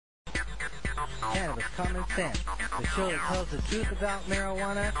Cannabis Common Sense, the show that tells the truth about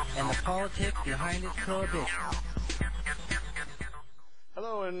marijuana and the politics behind its prohibition.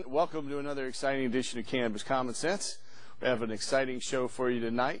 Hello and welcome to another exciting edition of Cannabis Common Sense. We have an exciting show for you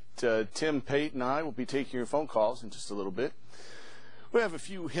tonight. Tim, Pate, and I will be taking your phone calls in just a little bit. We have a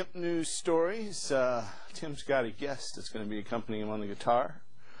few hemp news stories. Tim's got a guest that's going to be accompanying him on the guitar.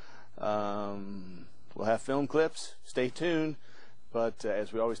 We'll have film clips. Stay tuned. But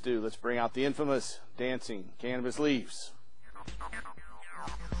as we always do, let's bring out the infamous dancing cannabis leaves.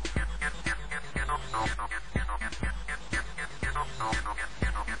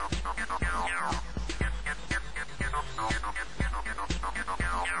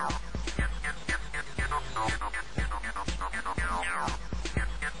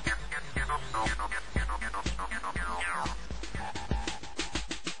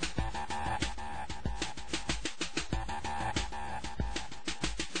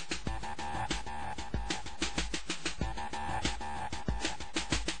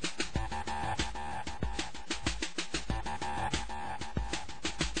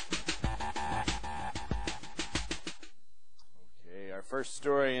 First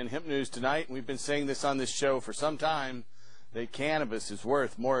story in hemp news tonight. We've been saying this on this show for some time, that cannabis is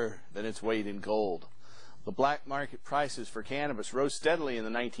worth more than its weight in gold. The black market prices for cannabis rose steadily in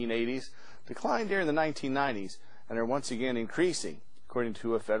the 1980s, declined during the 1990s, and are once again increasing, according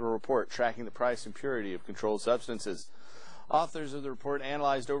to a federal report tracking the price and purity of controlled substances. Authors of the report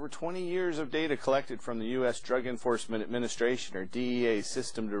analyzed over 20 years of data collected from the U.S. Drug Enforcement Administration, or DEA,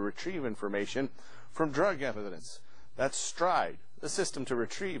 system to retrieve information from drug evidence. That's STRIDE, the system to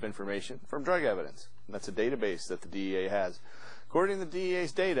retrieve information from drug evidence. That's a database that the DEA has. According to the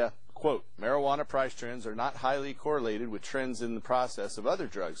DEA's data, quote, marijuana price trends are not highly correlated with trends in the process of other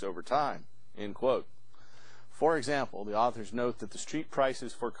drugs over time, end quote. For example, the authors note that the street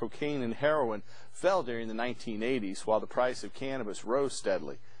prices for cocaine and heroin fell during the 1980s, while the price of cannabis rose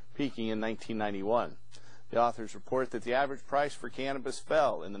steadily, peaking in 1991. The authors report that the average price for cannabis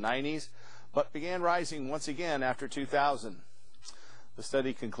fell in the 90s, but began rising once again after 2000. The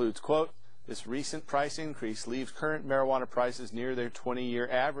study concludes, quote, this recent price increase leaves current marijuana prices near their 20-year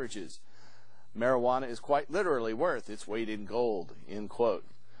averages. Marijuana is quite literally worth its weight in gold, end quote.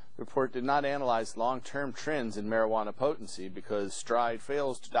 The report did not analyze long-term trends in marijuana potency because STRIDE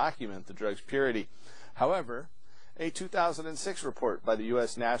fails to document the drug's purity. However, a 2006 report by the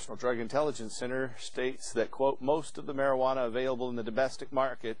U.S. National Drug Intelligence Center states that, quote, most of the marijuana available in the domestic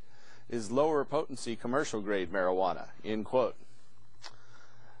market is lower potency commercial-grade marijuana, end quote.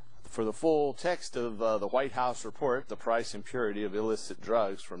 For the full text of the White House report, The Price and Purity of Illicit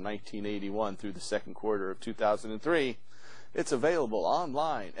Drugs from 1981 through the second quarter of 2003, it's available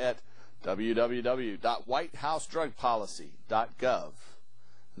online at www.whitehouse-drug-policy.gov.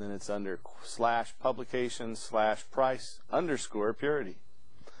 And then it's under /publications/price_purity. Did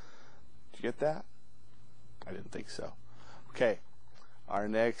you get that? I didn't think so. Okay. Our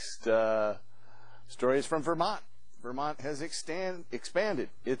next story is from Vermont. Vermont has expanded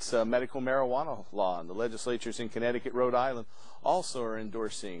its medical marijuana law, and the legislatures in Connecticut, Rhode Island also are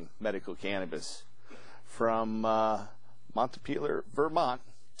endorsing medical cannabis. From Montpelier, Vermont,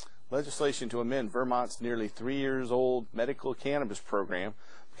 legislation to amend Vermont's nearly 3 years old medical cannabis program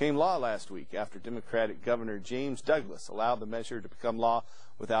became law last week after Democratic Governor James Douglas allowed the measure to become law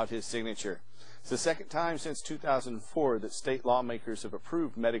without his signature. It's the second time since 2004 that state lawmakers have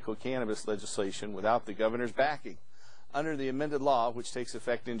approved medical cannabis legislation without the governor's backing. Under the amended law, which takes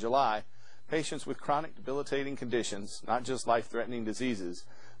effect in July, patients with chronic debilitating conditions, not just life-threatening diseases,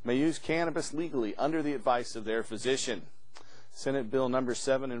 may use cannabis legally under the advice of their physician. Senate Bill number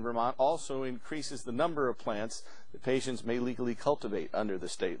 7 in Vermont also increases the number of plants that patients may legally cultivate under the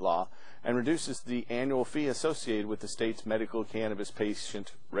state law and reduces the annual fee associated with the state's medical cannabis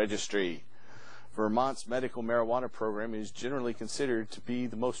patient registry. Vermont's medical marijuana program is generally considered to be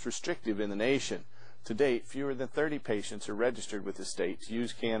the most restrictive in the nation. To date, fewer than 30 patients are registered with the state to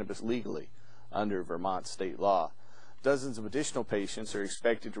use cannabis legally under Vermont state law. Dozens of additional patients are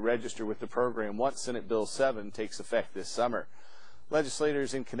expected to register with the program once Senate Bill 7 takes effect this summer.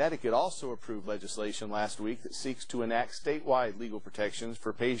 Legislators in Connecticut also approved legislation last week that seeks to enact statewide legal protections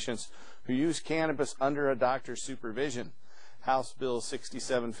for patients who use cannabis under a doctor's supervision. House Bill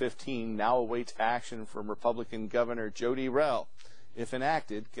 6715 now awaits action from Republican Governor Jody Rell. If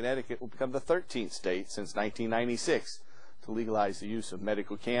enacted, Connecticut will become the 13th state since 1996 to legalize the use of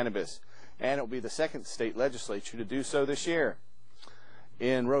medical cannabis, and it will be the second state legislature to do so this year.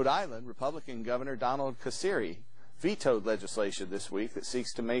 In Rhode Island, Republican Governor Donald Cassiri vetoed legislation this week that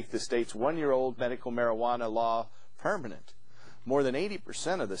seeks to make the state's one-year-old medical marijuana law permanent. More than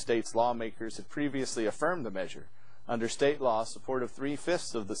 80% of the state's lawmakers had previously affirmed the measure. Under state law, support of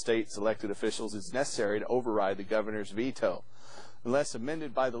 3/5 of the state's elected officials is necessary to override the governor's veto. Unless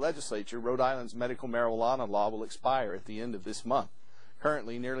amended by the legislature, Rhode Island's medical marijuana law will expire at the end of this month.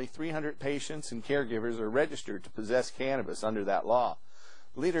 Currently, nearly 300 patients and caregivers are registered to possess cannabis under that law.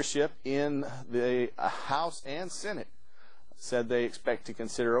 Leadership in the House and Senate said they expect to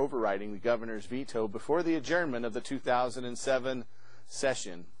consider overriding the governor's veto before the adjournment of the 2007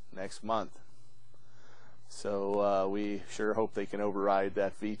 session next month. So we sure hope they can override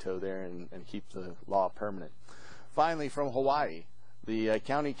that veto there and keep the law permanent. Finally, from Hawaii, the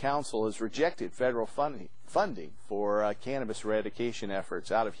county council has rejected federal funding for cannabis eradication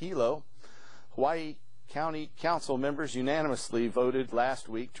efforts. Out of Hilo, Hawaii County Council members unanimously voted last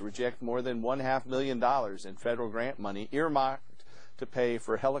week to reject more than $1.5 million in federal grant money earmarked to pay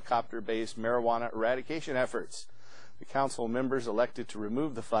for helicopter-based marijuana eradication efforts. The council members elected to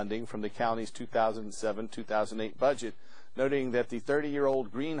remove the funding from the county's 2007-2008 budget, noting that the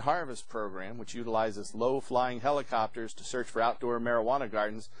 30-year-old Green Harvest program, which utilizes low-flying helicopters to search for outdoor marijuana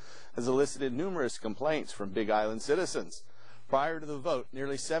gardens, has elicited numerous complaints from Big Island citizens. Prior to the vote,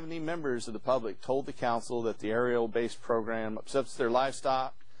 nearly 70 members of the public told the council that the aerial-based program upsets their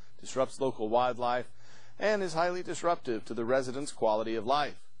livestock, disrupts local wildlife, and is highly disruptive to the residents' quality of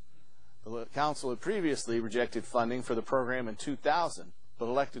life. The council had previously rejected funding for the program in 2000, but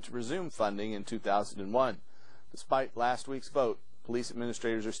elected to resume funding in 2001. Despite last week's vote, police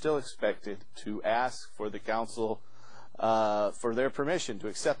administrators are still expected to ask for the council for their permission to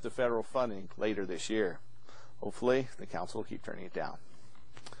accept the federal funding later this year. Hopefully, the council will keep turning it down.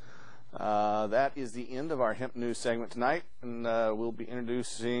 That is the end of our hemp news segment tonight, and we'll be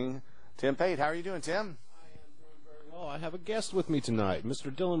introducing Tim Pate. How are you doing, Tim? Well, I have a guest with me tonight.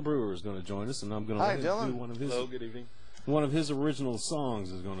 Mr. Dylan Brewer is going to join us, and I'm going to do one of his. Hello, good evening. One of his original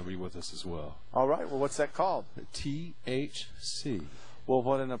songs is going to be with us as well. All right. Well, what's that called? THC. Well,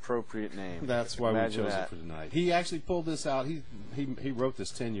 what an appropriate name. That's why we chose it for tonight. He actually pulled this out. He wrote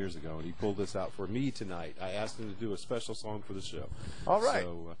this 10 years ago, and he pulled this out for me tonight. I asked him to do a special song for the show. All right.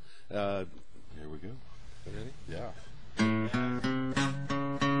 So here we go. You ready? Yeah.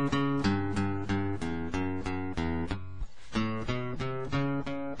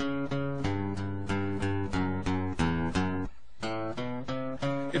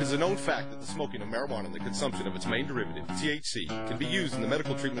 It is a known fact that the smoking of marijuana and the consumption of its main derivative, THC, can be used in the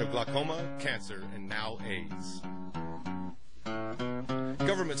medical treatment of glaucoma, cancer, and now AIDS.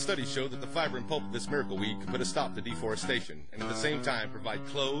 Government studies show that the fiber and pulp of this miracle weed can put a stop to deforestation and at the same time provide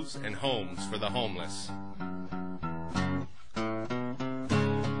clothes and homes for the homeless.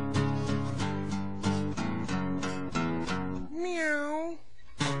 Meow.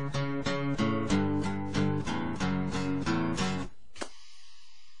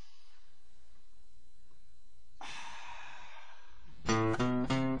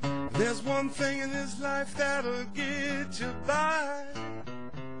 There's one thing in this life that'll get you by.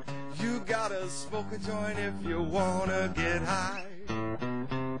 You gotta smoke a joint if you wanna get high.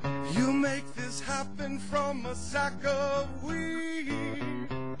 You make this happen from a sack of weed.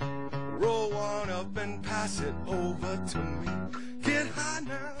 Roll one up and pass it over to me. Get high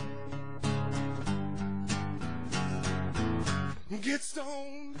now. Get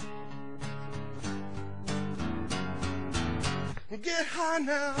stoned. Get high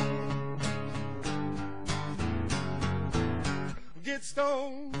now. Get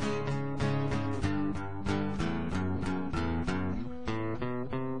stoned.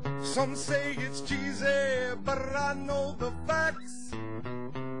 Some say it's cheesy, but I know the facts.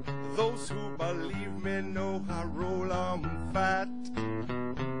 Those who believe me know I roll on fat.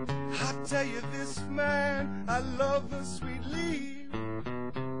 I tell you this, man, I love the sweet leaf,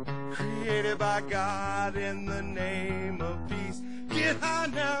 created by God in the name of peace. Get high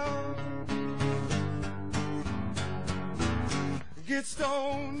now. Get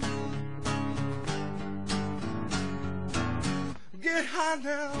stoned. Get high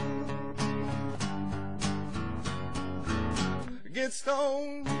now. Get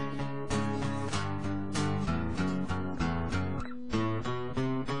stoned.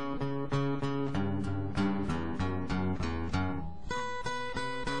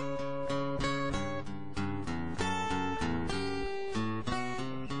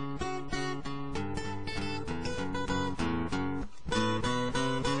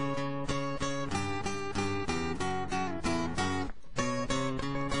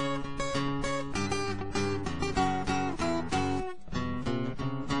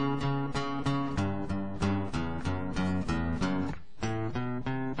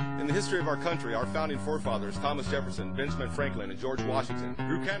 history of our country, our founding forefathers, Thomas Jefferson, Benjamin Franklin, and George Washington,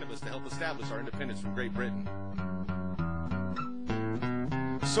 grew cannabis to help establish our independence from Great Britain.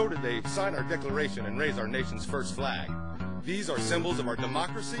 So did they sign our Declaration and raise our nation's first flag. These are symbols of our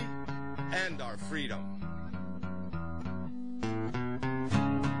democracy and our freedom.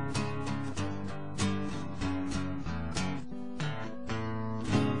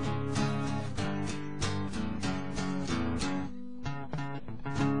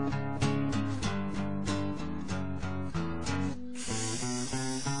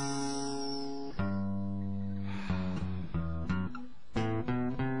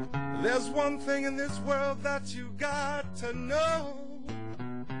 There's one thing in this world that you got to know.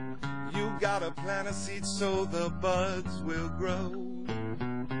 You gotta plant a seed so the buds will grow.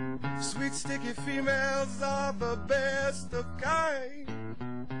 Sweet sticky females are the best of kind.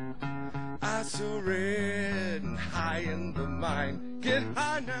 Eyes so red and high in the mind. Get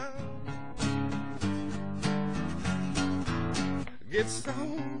high now. Get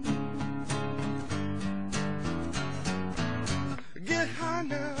stoned. Get high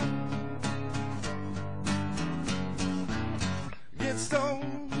now. Get stoned.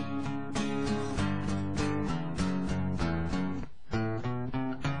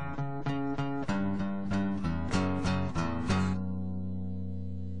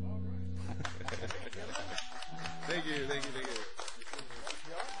 Thank you.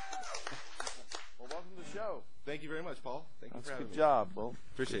 Well, welcome to the show. Thank you very much, Paul. Thank you for having Good me. job. Well,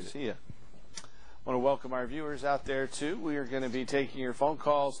 Appreciate good it. to see you. I want to welcome our viewers out there, too. We are going to be taking your phone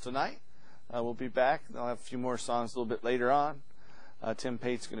calls tonight. We'll be back. I'll have a few more songs a little bit later on. Tim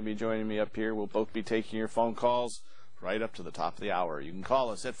Pate's going to be joining me up here. We'll both be taking your phone calls right up to the top of the hour. You can call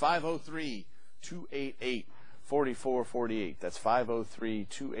us at 503-288-4448. That's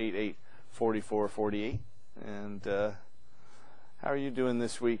 503-288-4448. And how are you doing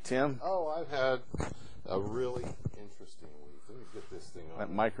this week, Tim? Oh, I've had a really interesting week. Let me get this thing on.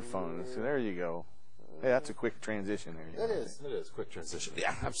 That microphone. So there you go. Hey, that's a quick transition there. It is. Quick transition.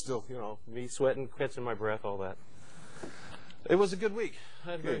 Yeah, I'm still, me sweating, catching my breath, all that. It was a good week.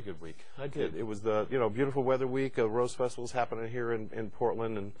 I had a very good week. I did. It was the, beautiful weather week. Rose Festival's happening here in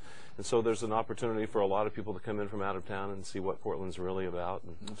Portland, and so there's an opportunity for a lot of people to come in from out of town and see what Portland's really about.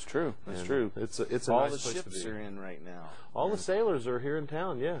 That's true. That's true. It's a all nice the place ships to be. are in right now. All the sailors are here in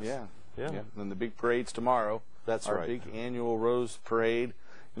town, yes. Yeah. Yeah. And the big parade's tomorrow. That's our right. big annual Rose Parade.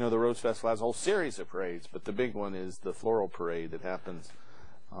 The Rose Festival has a whole series of parades, but the big one is the floral parade that happens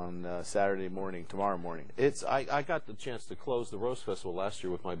on Saturday morning, tomorrow morning. I got the chance to close the Rose Festival last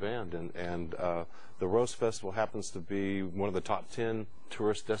year with my band, and the Rose Festival happens to be one of the top 10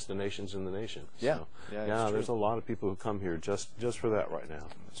 tourist destinations in the nation. Yeah. So, Yeah, it's there's true. a lot of people who come here just for that right now.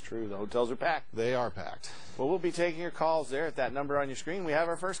 That's true. The hotels are packed. They are packed. Well, we'll be taking your calls there at that number on your screen. We have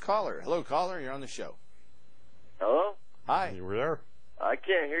our first caller. Hello, caller. You're on the show. Hello? Hi. You were there? I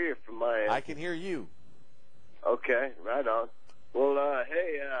can't hear you from my end. I can hear you. Okay, right on. Well,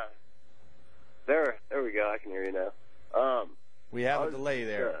 hey, there we go. I can hear you now. We have a delay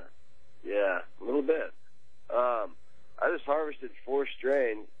there. Yeah, a little bit. I just harvested 4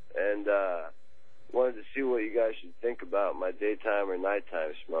 strains and wanted to see what you guys should think about my daytime or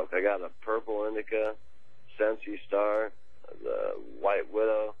nighttime smoke. I got a Purple Indica, Sensi Star, the White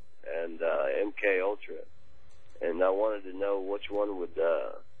Widow, and MK Ultra. And I wanted to know which one would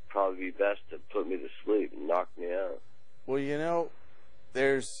probably be best to put me to sleep and knock me out. Well,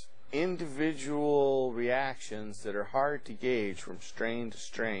 there's individual reactions that are hard to gauge from strain to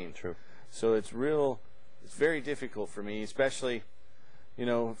strain. True. So it's very difficult for me, especially,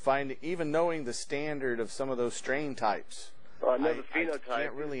 even knowing the standard of some of those strain types. Well, I know the I phenotype.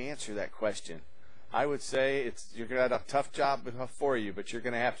 can't really answer that question. I would say you're going to have a tough job for you, but you're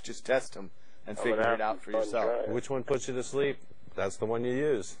going to have to just test them and figure it out for yourself. Which one puts you to sleep? That's the one you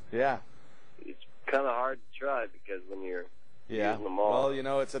use. Yeah. It's kind of hard to try because when you're using them all.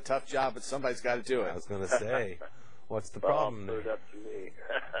 Well, it's a tough job, but somebody's got to do it. I was going to say, what's the problem Put it there? up to me.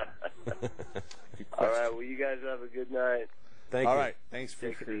 Good All question. right, well, you guys have a good night. Thank All you. right. Thanks for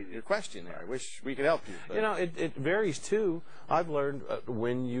Take it easy. your question there. I wish we could help you. But It varies too. I've learned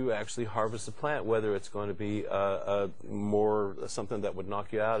when you actually harvest a plant, whether it's going to be more something that would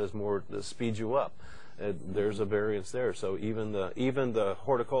knock you out, is more to speed you up. There's a variance there. So even the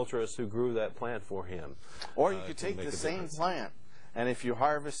horticulturist who grew that plant for him, or you could can take make the a same difference. plant, and if you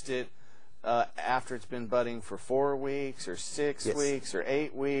harvest it after it's been budding for 4 weeks, or 6 Yes. weeks, or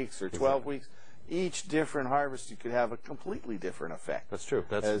 8 weeks, or 12 weeks, each different harvest you could have a completely different effect. That's true.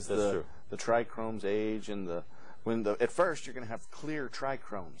 That's the true. The trichromes age, and at first you're going to have clear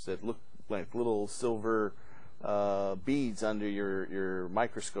trichromes that look like little silver beads under your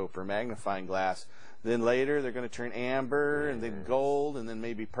microscope or magnifying glass. Then later they're going to turn amber, and then gold, and then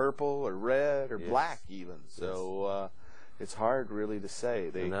maybe purple or red or black even. So it's hard really to say.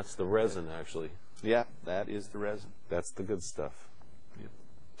 And that's the resin, actually. Yeah, that is the resin. That's the good stuff.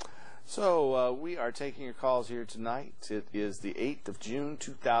 So we are taking your calls here tonight. It is the 8th of June,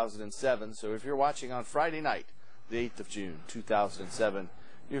 2007. So if you're watching on Friday night, the 8th of June, 2007,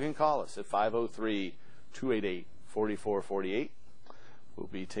 you can call us at 503-288-4448. We'll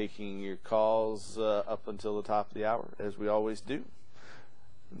be taking your calls up until the top of the hour, as we always do.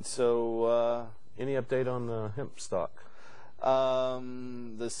 And so, any update on the hemp stock?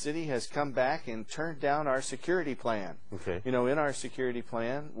 The city has come back and turned down our security plan. Okay. You know, in our security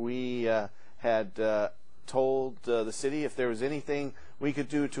plan, we had told the city if there was anything we could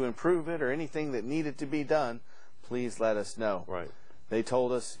do to improve it or anything that needed to be done, please let us know. Right. They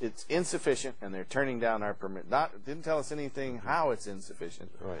told us it's insufficient, and they're turning down our permit. Didn't tell us anything how it's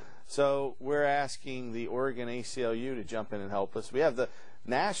insufficient. Right. So we're asking the Oregon ACLU to jump in and help us. We have the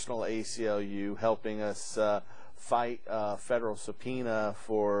National ACLU helping us fight federal subpoena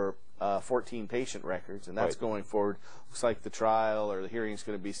for 14 patient records, and that's going forward. Looks like the trial or the hearing is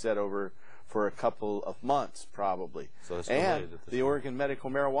going to be set over for a couple of months, probably. So that's and the Oregon Medical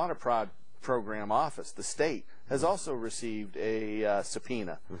Marijuana Program Office, the state, has also received a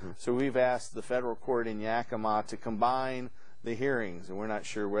subpoena. So we've asked the federal court in Yakima to combine the hearings, and we're not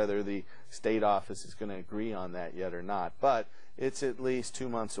sure whether the state office is going to agree on that yet or not. But it's at least 2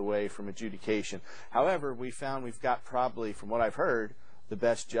 months away from adjudication. However, we found we've got probably, from what I've heard, the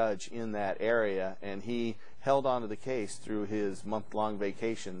best judge in that area, and he held on to the case through his month-long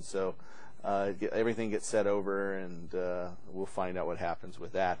vacation. So everything gets set over, and we'll find out what happens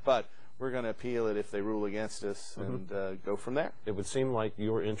with that. But we're going to appeal it if they rule against us and go from there. It would seem like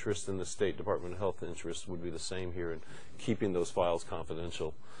your interest in the State Department of Health interest would be the same here in keeping those files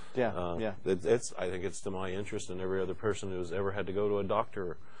confidential. Yeah, yeah. I think it's to my interest, and every other person who's ever had to go to a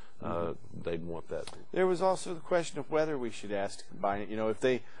doctor, they'd want that. There was also the question of whether we should ask to combine it. You know, if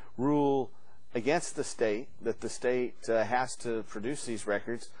they rule against the state, that the state has to produce these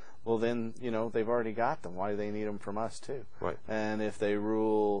records, well then, you know, they've already got them. Why do they need them from us too? Right. And if they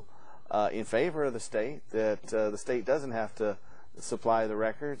rule in favor of the state, that the state doesn't have to supply the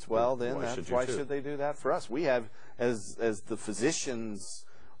records, well then why should they do that for us? We have, as the physicians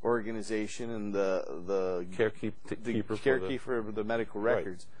organization and the carekeeper of the medical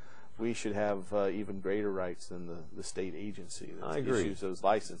records, we should have even greater rights than the state agency that issues those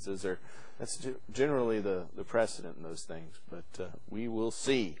licenses. That's generally the precedent in those things, but we will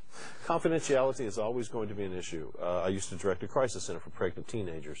see. Confidentiality is always going to be an issue. I used to direct a crisis center for pregnant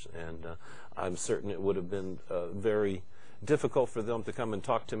teenagers, and I'm certain it would have been very difficult for them to come and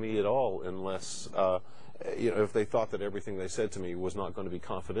talk to me at all unless, if they thought that everything they said to me was not going to be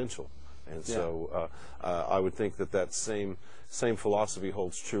confidential. And so I would think that same philosophy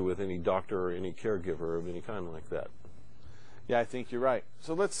holds true with any doctor or any caregiver of any kind like that. Yeah, I think you're right.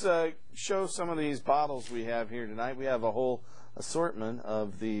 So let's show some of these bottles we have here tonight. We have a whole assortment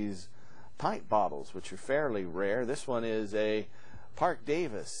of these pint bottles, which are fairly rare. This one is a Park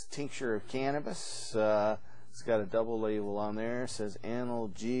Davis tincture of cannabis. It's got a double label on there. It says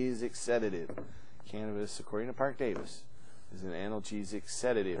analgesic sedative. Cannabis, according to Park Davis, is an analgesic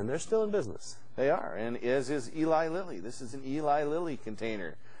sedative. And they're still in business. They are, and as is Eli Lilly. This is an Eli Lilly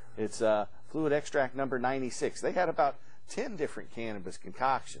container. It's fluid extract number 96. They had about 10 different cannabis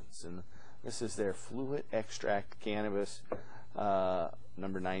concoctions, and this is their fluid extract cannabis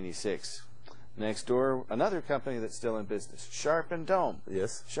number 96. Next door, another company that's still in business, Sharp and Dome.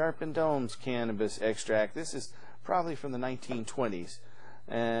 Yes. Sharp and Dome's cannabis extract. This is probably from the 1920s,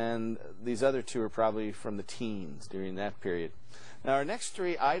 and these other two are probably from the teens during that period. Now, our next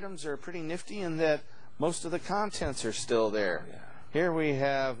three items are pretty nifty in that most of the contents are still there. Yeah. Here we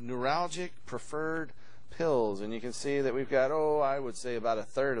have neuralgic preferred pills, and you can see that we've got, I would say about a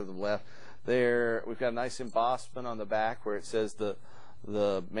third of them left. There, we've got a nice embossment on the back where it says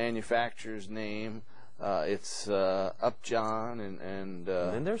the manufacturer's name. It's Upjohn and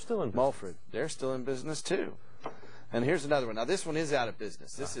they're still in business. Mulford. They're still in business too. And here's another one. Now this one is out of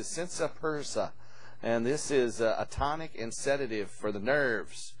business. This is Sensa Persa, and this is a tonic and sedative for the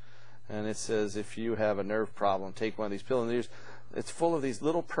nerves. And it says if you have a nerve problem, take one of these pills. And it's full of these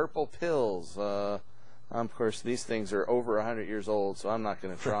little purple pills. Of course, these things are over 100 years old, so I'm not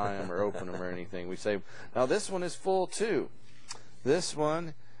going to try them or open them or anything. We say, now this one is full too. This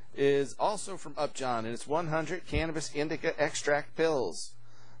one is also from Upjohn, and it's 100 cannabis indica extract pills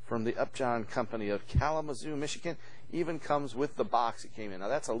from the Upjohn Company of Kalamazoo, Michigan. Even comes with the box it came in. Now,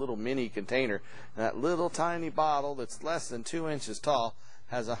 that's a little mini container. And that little tiny bottle that's less than 2 inches tall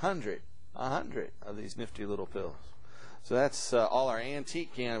has 100 of these nifty little pills. So that's all our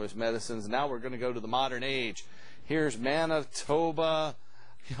antique cannabis medicines. Now we're going to go to the modern age. Here's Manitoba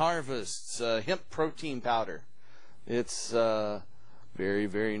Harvest's hemp protein powder. It's very,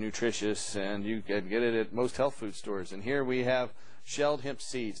 very nutritious, and you can get it at most health food stores. And here we have shelled hemp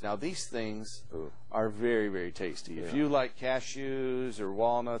seeds. Now, these things are very, very tasty. Yeah. If you like cashews or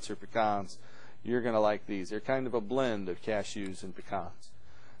walnuts or pecans, you're going to like these. They're kind of a blend of cashews and pecans.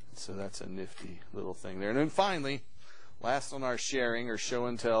 So that's a nifty little thing there. And then finally, last on our sharing or show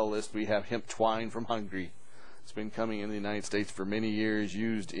and tell list, we have hemp twine from Hungary. It's been coming in the United States for many years,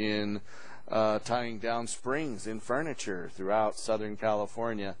 used in tying down springs in furniture throughout Southern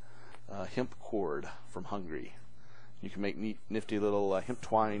California. Hemp cord from Hungary. You can make neat, nifty little hemp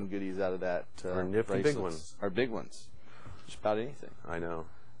twine goodies out of that. Or nifty big ones. Or big ones. Just about anything. I know.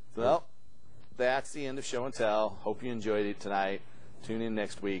 Well, that's the end of show and tell. Hope you enjoyed it tonight. Tune in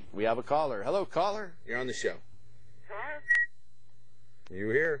next week. We have a caller. Hello, caller. You're on the show. Hello? You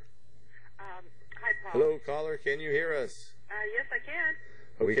here? Hi, Paul. Hello, caller. Can you hear us? Yes, I can.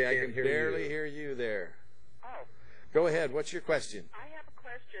 Okay, I can barely hear you there. Oh. Go ahead. What's your question? I have a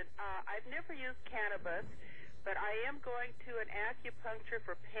question. I've never used cannabis, but I am going to an acupuncture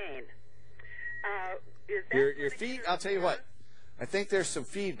for pain. Is that your feet? I'll tell you what. I think there's some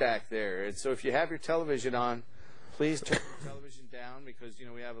feedback there, and so if you have your television on, please turn your television down because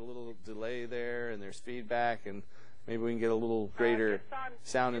we have a little delay there, and there's feedback, and maybe we can get a little greater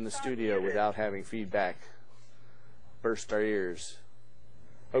sound in the studio without having feedback burst our ears.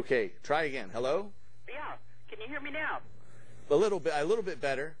 Okay, try again. Hello? Yeah. Can you hear me now? A little bit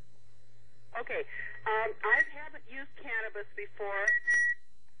better. Okay. I haven't used cannabis before.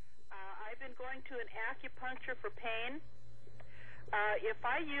 I've been going to an acupuncture for pain. If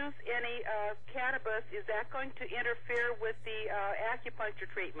I use any cannabis, is that going to interfere with the acupuncture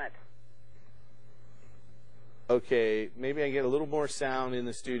treatment? Okay, maybe I get a little more sound in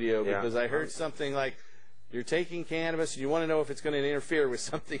the studio because I heard something like you're taking cannabis and you want to know if it's going to interfere with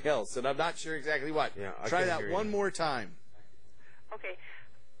something else, and I'm not sure exactly what. Yeah, try that one more time. Okay.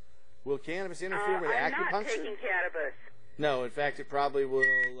 Will cannabis interfere with acupuncture? I'm not taking cannabis. No, in fact, it probably will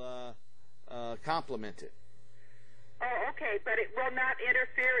complement it. Oh, okay, but it will not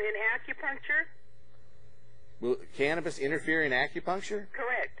interfere in acupuncture? Will cannabis interfere in acupuncture?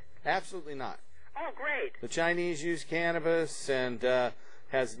 Correct. Absolutely not. Oh, great. The Chinese use cannabis and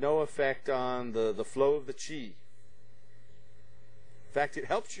has no effect on the flow of the qi. In fact, it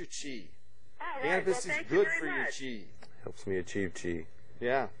helps your qi. All right. Cannabis is good for your qi. Helps me achieve qi.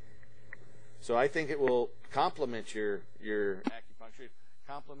 Yeah. So I think it will complement your acupuncture. It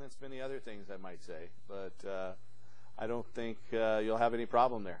complements many other things, I might say. But I don't think you'll have any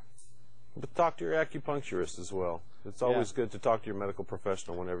problem there. But talk to your acupuncturist as well. It's always good to talk to your medical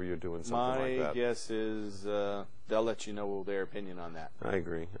professional whenever you're doing something like that. My guess is they'll let you know their opinion on that. I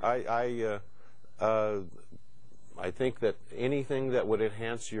agree. I think that anything that would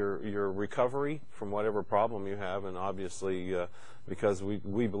enhance your recovery from whatever problem you have, and obviously because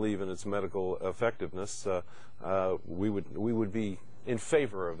we believe in its medical effectiveness, we would be in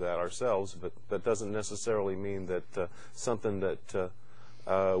favor of that ourselves. But that doesn't necessarily mean that something that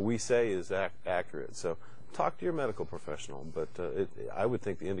we say is accurate. So talk to your medical professional. But I would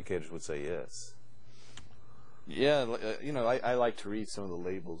think the indicators would say yes. Yeah, I like to read some of the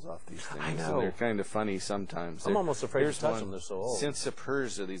labels off these things. I know. And they're kind of funny sometimes. I'm almost afraid to touch them. They're so old.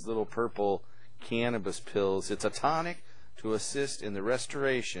 Sinsaperza, these little purple cannabis pills. It's a tonic to assist in the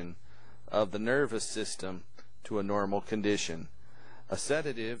restoration of the nervous system to a normal condition. A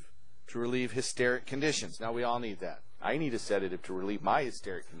sedative to relieve hysteric conditions. Now, we all need that. I need a sedative to relieve my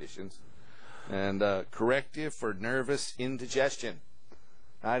hysteric conditions. And corrective for nervous indigestion.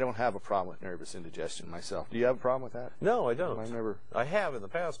 I don't have a problem with nervous indigestion myself. Do you have a problem with that? No, I don't. I have in the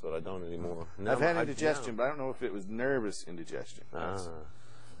past, but I don't anymore. I've had indigestion, but I don't know if it was nervous indigestion. That's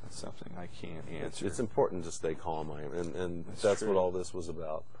something I can't answer. It's important to stay calm, and that's what all this was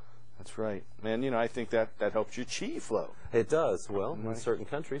about. That's right. And, I think that helps your qi flow. It does. Well, in certain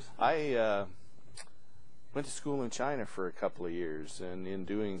countries. I went to school in China for a couple of years, and in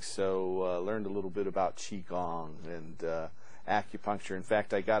doing so, learned a little bit about qigong and acupuncture. In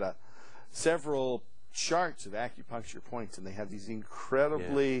fact, I got several charts of acupuncture points, and they have these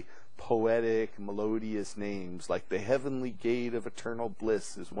incredibly poetic, melodious names, like the Heavenly Gate of Eternal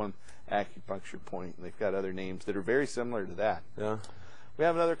Bliss is one acupuncture point, and they've got other names that are very similar to that. Yeah. We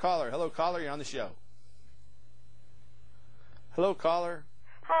have another caller. Hello, caller. You're on the show. Hello, caller.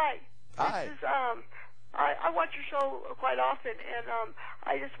 Hi. Hi. This is, I watch your show quite often, and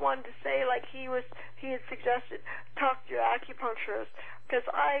I just wanted to say, like he had suggested, talk to your acupuncturist, because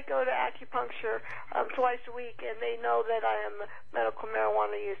I go to acupuncture twice a week, and they know that I am a medical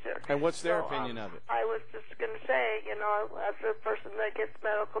marijuana user. And what's their opinion of it? I was just going to say, you know, as a person that gets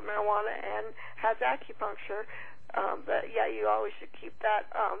medical marijuana and has acupuncture, that yeah, you always should keep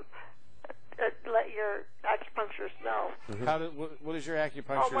that. Let your acupuncturist know. What does your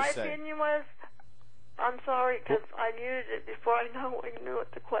acupuncturist my say? opinion was, I'm sorry, because I muted it before I knew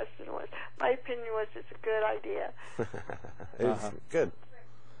what the question was. My opinion was it's a good idea. It's good.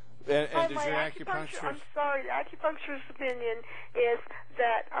 And does my your acupuncturist... I'm sorry, the acupuncturist's opinion is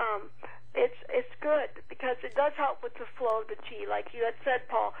that it's good because it does help with the flow of the chi. Like you had said,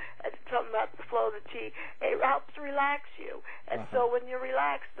 Paul, something about the flow of the chi. It helps relax you. And so when you're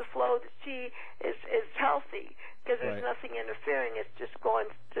relaxed, the flow of the chi is healthy because there's nothing interfering. It's just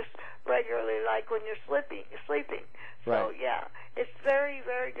going just regularly like when you're sleeping. So, yeah, it's very,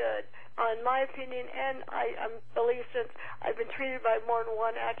 very good. In my opinion, and I believe since I've been treated by more than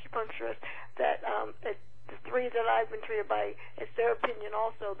one acupuncturist, that the three that I've been treated by, it's their opinion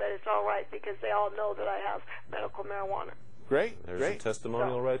also that it's all right because they all know that I have medical marijuana. Great. There's a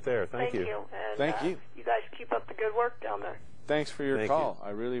testimonial right there. Thank you. And, Thank you. You guys keep up the good work down there. Thanks for your Thank call.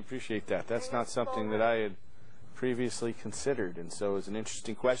 I really appreciate that. That's not something that I had previously considered, and so it's an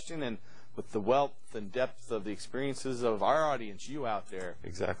interesting question, and with the wealth and depth of the experiences of our audience, you out there,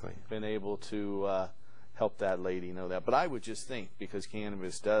 Exactly. been able to help that lady know that. But I would just think, because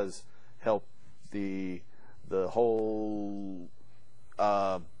cannabis does help the whole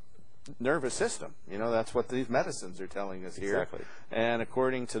nervous system, you know, that's what these medicines are telling us here. Exactly. And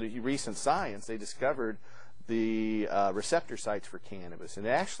according to the recent science, they discovered the receptor sites for cannabis, and it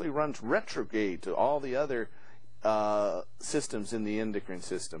actually runs retrograde to all the other systems in the endocrine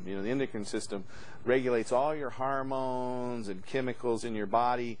system. You know, the endocrine system regulates all your hormones and chemicals in your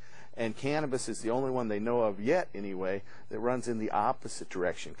body, and cannabis is the only one they know of yet, anyway, that runs in the opposite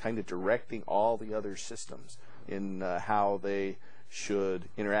direction, kind of directing all the other systems in how they should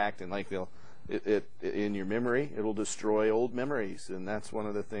interact. And like in your memory, it'll destroy old memories, and that's one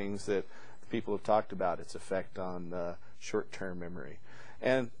of the things that people have talked about, its effect on short-term memory.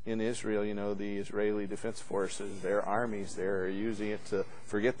 And in Israel, you know, the Israeli Defense Forces, their armies there are using it to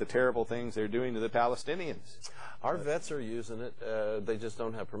forget the terrible things they're doing to the Palestinians. Our vets are using it. They just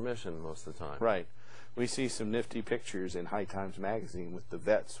don't have permission most of the time. Right. We see some nifty pictures in High Times magazine with the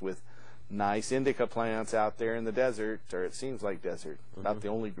vets with nice indica plants out there in the desert, or it seems like desert. About the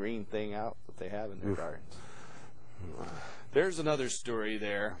only green thing out that they have in their gardens. There's another story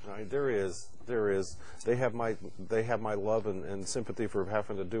there. There is. They have my love and sympathy for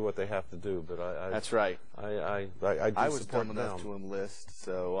having to do what they have to do. But that's right. I was dumb enough to enlist,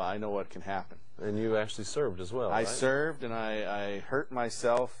 so I know what can happen. And you actually served as well. I served, and I hurt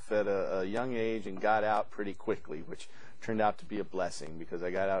myself at a young age and got out pretty quickly, which turned out to be a blessing because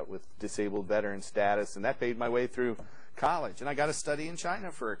I got out with disabled veteran status, and that paid my way through college. And I got to study in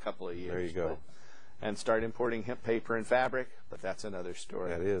China for a couple of years. There you go. And start importing hemp paper and fabric, but that's another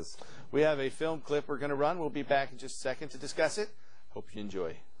story. That is. We have a film clip we're going to run. We'll be back in just a second to discuss it. Hope you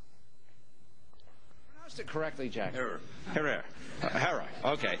enjoy. Pronounced it correctly, Jack. Herrera. Herrera.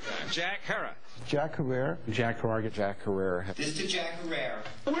 Okay. Jack Herrera. Jack Herrera. Jack Herrera. Jack Herrera. Mr. Jack Herrera.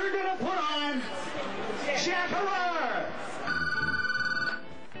 We're going to put on Jack Herrera.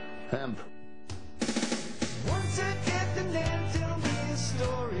 Hemp. Once a captain and tell me a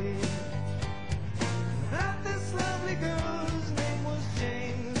story. This lovely girl whose name was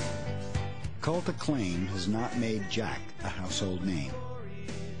Jane. Cult acclaim has not made Jack a household name,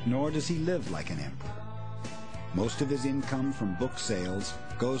 nor does he live like an emperor. Most of his income from book sales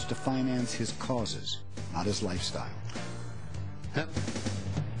goes to finance his causes, not his lifestyle.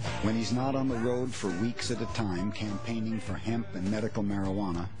 When he's not on the road for weeks at a time campaigning for hemp and medical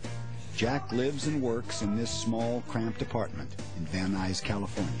marijuana, Jack lives and works in this small, cramped apartment in Van Nuys,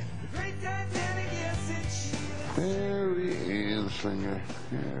 California. There he is, singer.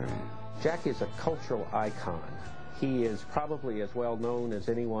 Jack is a cultural icon. He is probably as well known as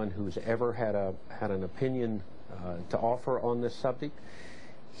anyone who's ever had an opinion to offer on this subject.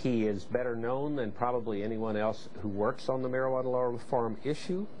 He is better known than probably anyone else who works on the marijuana law reform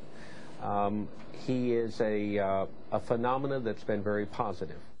issue. He is a phenomenon that's been very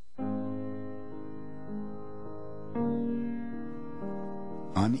positive.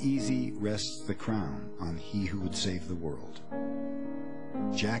 Uneasy rests the crown on he who would save the world.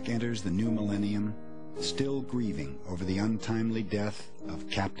 Jack enters the new millennium, still grieving over the untimely death of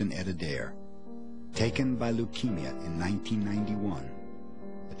Captain Ed Adair, taken by leukemia in 1991,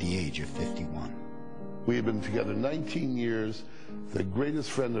 the age of 51. We have been together 19 years, the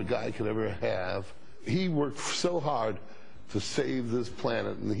greatest friend a guy could ever have. He worked so hard to save this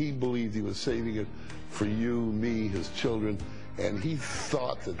planet, and he believed he was saving it for you, me, his children, and he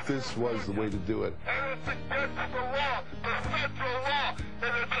thought that this was the way to do it. And it's against the law, the federal law,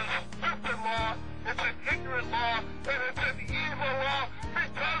 and it's a stupid law, it's an ignorant law, and it's an evil law,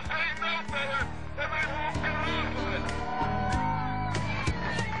 because they know better, and they won't get off of it.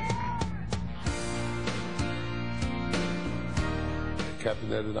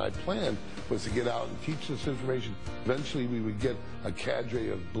 Captain Ed and I planned was to get out and teach this information. Eventually we would get a cadre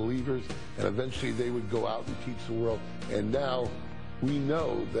of believers, and eventually they would go out and teach the world. And now we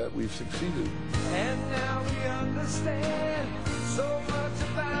know that we've succeeded. And now we understand so much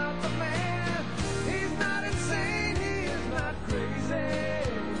about the man. He's not insane, he is not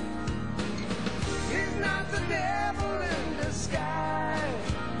crazy. He's not the devil in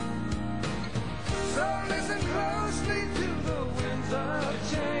disguise. So listen closely to the winds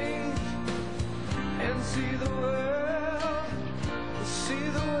of change and see the world, see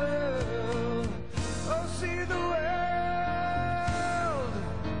the world, oh, see the world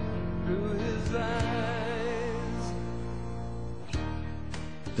through his eyes.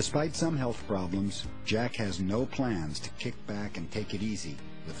 Despite some health problems, Jack has no plans to kick back and take it easy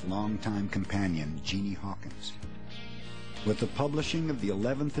with longtime companion Jeannie Hawkins. With the publishing of the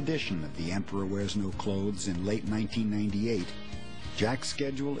 11th edition of The Emperor Wears No Clothes in late 1998, Jack's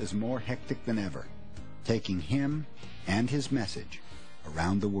schedule is more hectic than ever, taking him and his message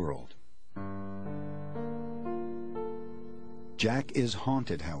around the world. Jack is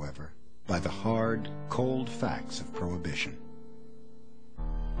haunted, however, by the hard, cold facts of prohibition.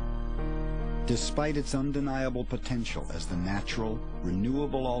 Despite its undeniable potential as the natural,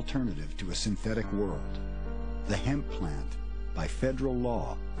 renewable alternative to a synthetic world, the hemp plant, by federal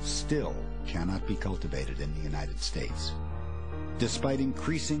law, still cannot be cultivated in the United States. Despite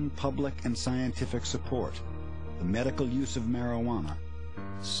increasing public and scientific support, the medical use of marijuana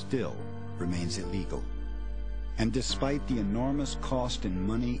still remains illegal. And despite the enormous cost in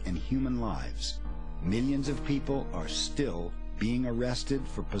money and human lives, millions of people are still being arrested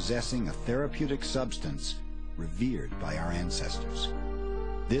for possessing a therapeutic substance revered by our ancestors.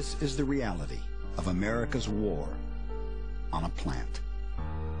 This is the reality of America's war on a plant.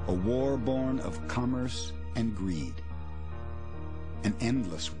 A war born of commerce and greed. An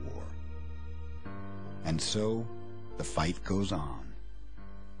endless war. And so, the fight goes on.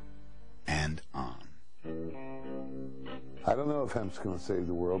 And on. I don't know if hemp's going to save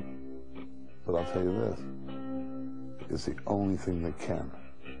the world, but I'll tell you this. It's the only thing that can.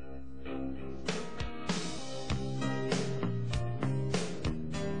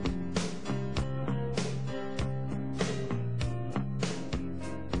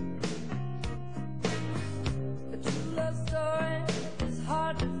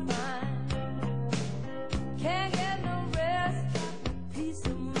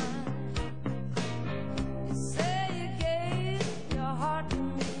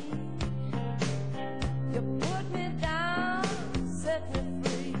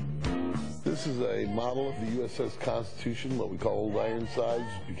 This is a model of the USS Constitution, what we call Old Ironsides,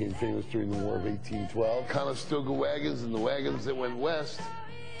 became famous during the War of 1812. Conestoga wagons and the wagons that went west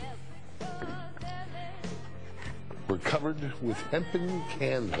were covered with hempen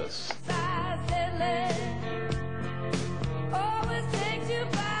canvas.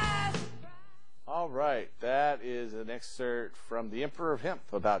 All right, that is an excerpt from The Emperor of Hemp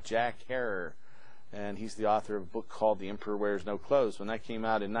about Jack Herer. And he's the author of a book called The Emperor Wears No Clothes. When that came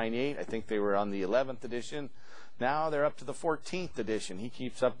out in '98, I think they were on the 11th edition. Now they're up to the 14th edition. He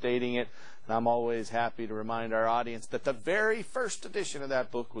keeps updating it, and I'm always happy to remind our audience that the very first edition of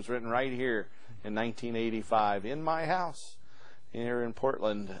that book was written right here in 1985 in my house here in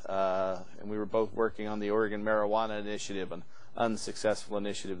Portland. And we were both working on the Oregon Marijuana Initiative, an unsuccessful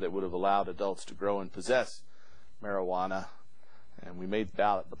initiative that would have allowed adults to grow and possess marijuana. And we made the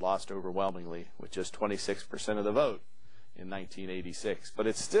ballot, but lost overwhelmingly with just 26% of the vote in 1986. But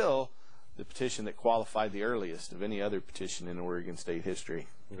it's still the petition that qualified the earliest of any other petition in Oregon state history.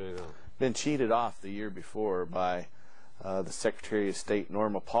 Been cheated off the year before by the Secretary of State,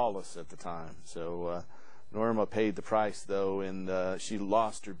 Norma Paulus, at the time. So Norma paid the price, though, and she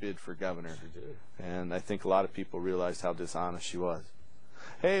lost her bid for governor. She did. And I think a lot of people realized how dishonest she was.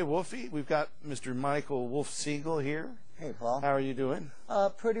 Hey, Wolfie, we've got Mr. Michael Wolf-Siegel here. Hey, Paul. How are you doing?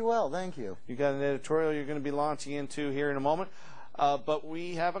 Pretty well, thank you. You got an editorial you're going to be launching into here in a moment. But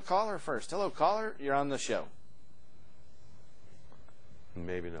we have a caller first. Hello, caller. You're on the show.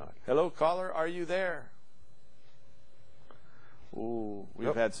 Maybe not. Hello, caller. Are you there? Ooh,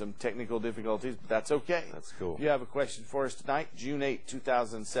 we've had some technical difficulties, but that's okay. That's cool. If you have a question for us tonight, June 8,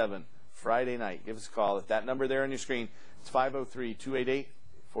 2007, Friday night, give us a call at that number there on your screen. It's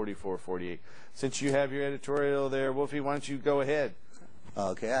 503-288-4448. Since you have your editorial there, Wolfie, why don't you go ahead?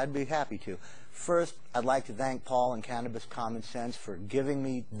 Okay, I'd be happy to. First, I'd like to thank Paul and Cannabis Common Sense for giving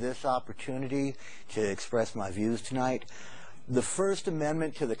me this opportunity to express my views tonight. The First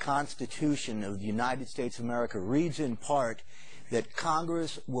Amendment to the Constitution of the United States of America reads in part that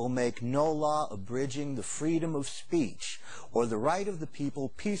Congress will make no law abridging the freedom of speech or the right of the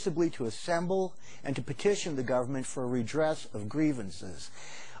people peaceably to assemble and to petition the government for a redress of grievances.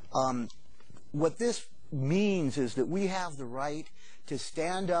 What this means is that we have the right to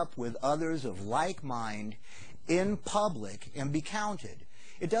stand up with others of like mind in public and be counted.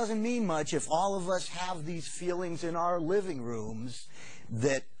 It doesn't mean much if all of us have these feelings in our living rooms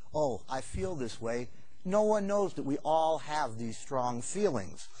that, oh, I feel this way. No one knows that we all have these strong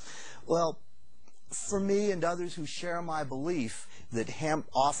feelings. Well, for me and others who share my belief that hemp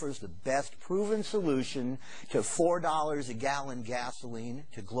offers the best proven solution to $4 a gallon gasoline,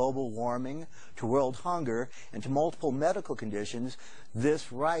 to global warming, to world hunger, and to multiple medical conditions,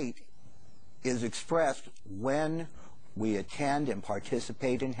 this right is expressed when we attend and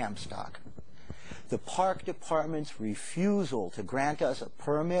participate in hemp stock. The Park Department's refusal to grant us a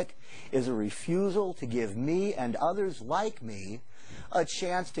permit is a refusal to give me and others like me a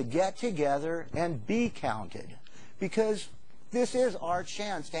chance to get together and be counted. Because this is our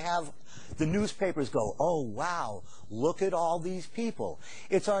chance to have the newspapers go, oh, wow, look at all these people.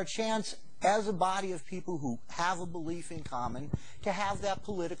 It's our chance as a body of people who have a belief in common to have that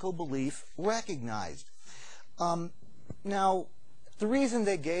political belief recognized. Now, the reason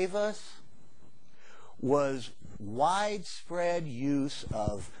they gave us was widespread use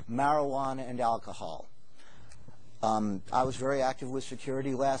of marijuana and alcohol. I was very active with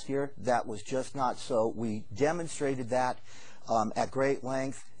security last year. That was just not so. We demonstrated that at great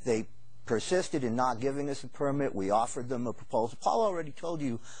length. They persisted in not giving us a permit. We offered them a proposal. Paul already told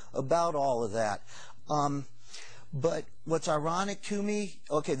you about all of that. But what's ironic to me,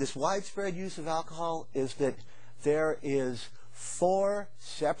 okay, this widespread use of alcohol is that there is 4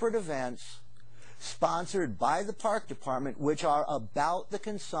 separate events sponsored by the Park Department which are about the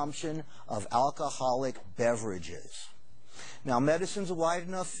consumption of alcoholic beverages. Now, medicine's a wide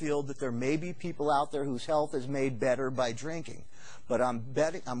enough field that there may be people out there whose health is made better by drinking. But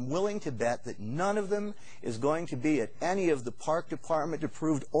I'm willing to bet that none of them is going to be at any of the Park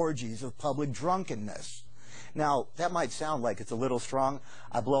Department-approved orgies of public drunkenness. Now, that might sound like it's a little strong.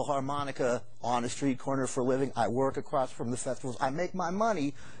 I blow harmonica on a street corner for a living. I work across from the festivals. I make my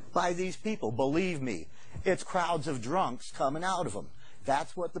money by these people. Believe me, it's crowds of drunks coming out of them.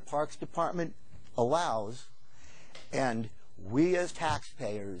 That's what the Parks Department allows. And we as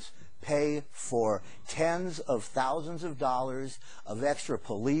taxpayers pay for tens of thousands of dollars of extra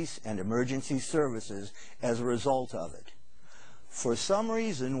police and emergency services as a result of it. For some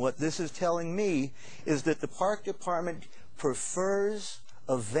reason, what this is telling me is that the Park Department prefers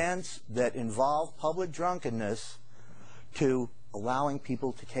events that involve public drunkenness to allowing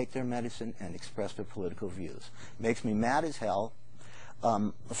people to take their medicine and express their political views. Makes me mad as hell.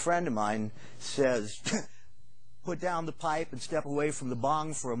 A friend of mine says, put down the pipe and step away from the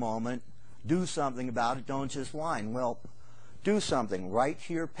bong for a moment. Do something about it. Don't just whine. Well, do something. Write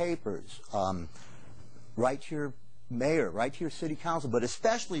to your papers. Write to your mayor, write to your city council, but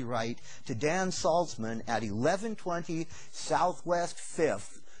especially write to Dan Saltzman at 1120 Southwest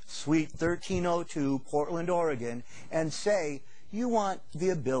 5th, Suite 1302, Portland, Oregon, and say you want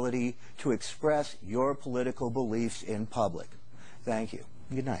the ability to express your political beliefs in public. Thank you.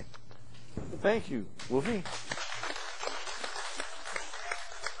 Good night. Thank you, Wolfie.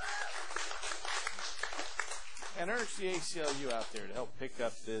 And urge the ACLU out there to help pick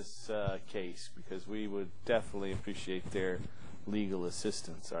up this case, because we would definitely appreciate their legal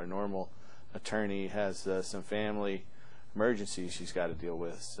assistance. Our normal attorney has some family emergencies she's got to deal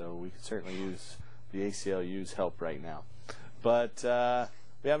with, so we could certainly use the ACLU's help right now. But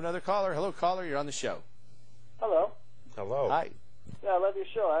we have another caller. Hello, caller. You're on the show. Hello. Hello. Hi. Yeah, I love your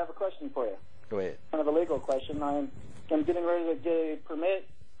show. I have a question for you. Go ahead. Kind of a legal question. I'm getting ready to get a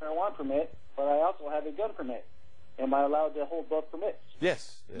marijuana permit, but I also have a gun permit. Am I allowed to hold both permits?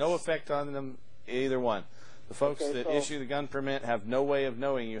 Yes. No effect on them, either one. The folks that issue the gun permit have no way of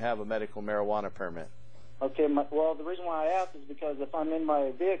knowing you have a medical marijuana permit. Okay. Well, the reason why I asked is because if I'm in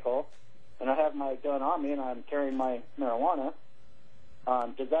my vehicle and I have my gun on me and I'm carrying my marijuana,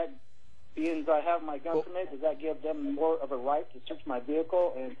 does that, being I have my gun permit, does that give them more of a right to search my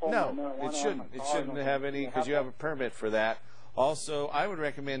vehicle and pull my marijuana? No, it shouldn't. It shouldn't have any, because you have a permit for that. Also, I would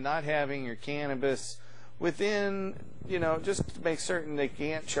recommend not having your cannabis within, just to make certain they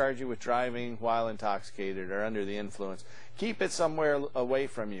can't charge you with driving while intoxicated or under the influence. Keep it somewhere away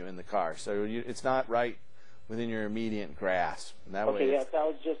from you in the car, so it's not right within your immediate grasp. And that way yes, that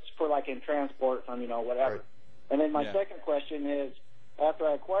was just for like in transport from, whatever. Right. And then my second question is, after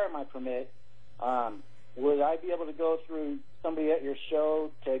I acquire my permit, would I be able to go through somebody at your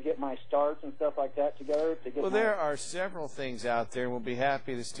show to get my starts and stuff like that together? There are several things out there. We'll be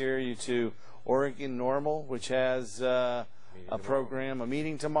happy to steer you to Oregon Normal, which has a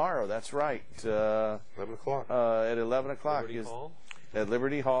meeting tomorrow. That's right. 11 o'clock. At 11 o'clock. Liberty Hall? At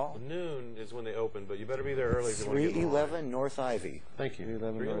Liberty Hall. Noon is when they open, but you better be there early if you want to get 311 North Ivy. Thank you.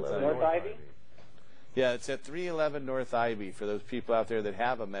 311 North Ivy? Yeah, it's at 311 North Ivy for those people out there that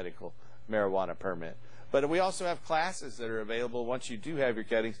have a medical marijuana permit. But we also have classes that are available once you do have your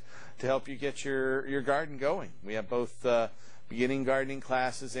cuttings to help you get your garden going. We have both beginning gardening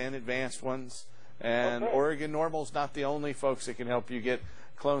classes and advanced ones. And Oregon Normal is not the only folks that can help you get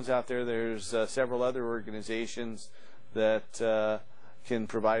clones out there. There's several other organizations that can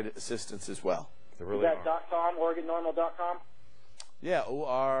provide assistance as well. Is that .com, OregonNormal.com? Yeah,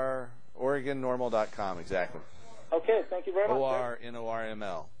 OregonNormal.com, exactly. Okay, thank you very much.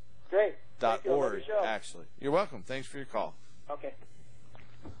 ORNORML. Great. .org, actually. You're welcome. Thanks for your call. Okay.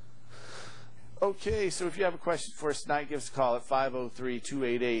 Okay, so if you have a question for us tonight, give us a call at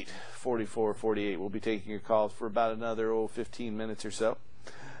 503-288-4448. We'll be taking your calls for about another 15 minutes or so.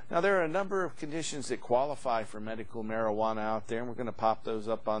 Now, there are a number of conditions that qualify for medical marijuana out there, and we're going to pop those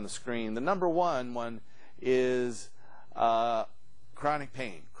up on the screen. The number one is chronic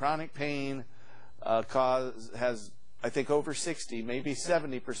pain. Chronic pain has, I think, over 60, maybe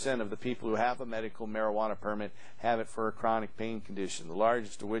 70% of the people who have a medical marijuana permit have it for a chronic pain condition, the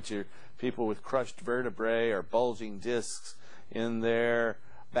largest of which are people with crushed vertebrae or bulging discs in their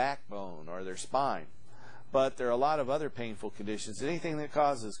backbone or their spine. But there are a lot of other painful conditions. Anything that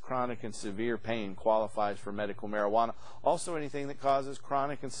causes chronic and severe pain qualifies for medical marijuana. Also, anything that causes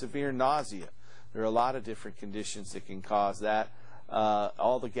chronic and severe nausea. There are a lot of different conditions that can cause that.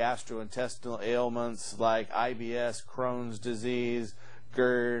 All the gastrointestinal ailments like IBS, Crohn's disease,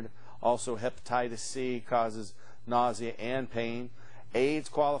 GERD, also hepatitis C causes nausea and pain. AIDS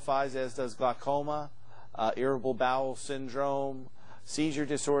qualifies, as does glaucoma, irritable bowel syndrome, seizure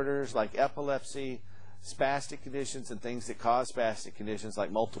disorders like epilepsy, spastic conditions and things that cause spastic conditions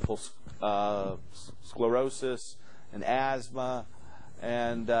like multiple sclerosis and asthma,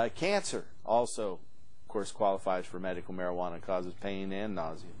 and cancer also, of course, qualifies for medical marijuana and causes pain and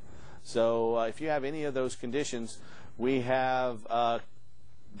nausea. So if you have any of those conditions, we have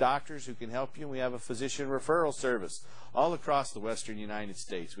doctors who can help you. We have a physician referral service all across the western United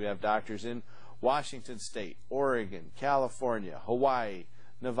States. We have doctors in Washington State, Oregon, California, Hawaii,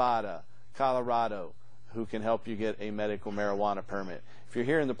 Nevada, Colorado, who can help you get a medical marijuana permit. If you're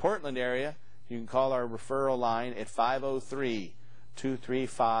here in the Portland area, you can call our referral line at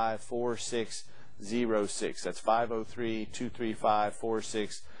 503-235-4606. That's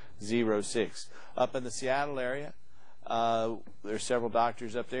 503-235-4606. Up in the Seattle area, there's several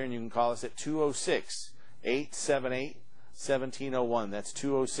doctors up there, and you can call us at 206-878-1701. That's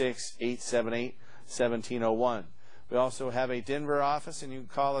 206-878-1701. We also have a Denver office, and you can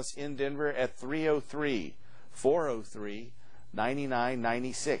call us in Denver at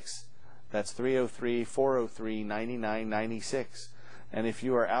 303-403-9996. That's 303-403-9996. And if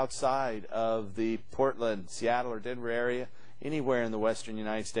you are outside of the Portland, Seattle, or Denver area, anywhere in the western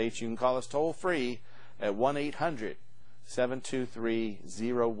United States, you can call us toll-free at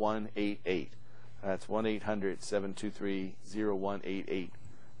 1-800-723-0188. That's 1-800-723-0188.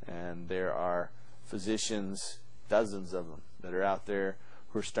 And there are physicians, dozens of them, that are out there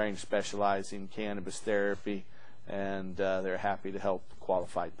who are starting to specialize in cannabis therapy, and they're happy to help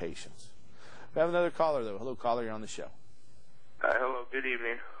qualified patients. We have another caller, though. Hello, caller. You're on the show. Hello. Good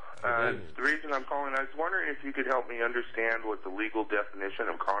evening. The reason I'm calling, I was wondering if you could help me understand what the legal definition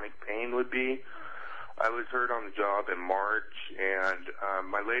of chronic pain would be. I was hurt on the job in March, and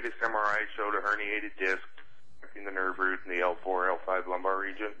my latest MRI showed a herniated disc in the nerve root in the L4, L5 lumbar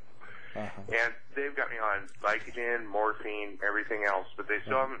region. And they've got me on Vicodin, morphine, everything else, but they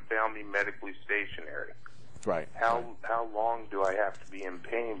still haven't found me medically stationary. Right. How long do I have to be in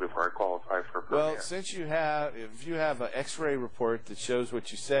pain before I qualify for a permit? Well, if you have an X-ray report that shows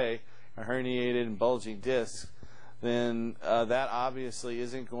what you say, a herniated and bulging disc, then that obviously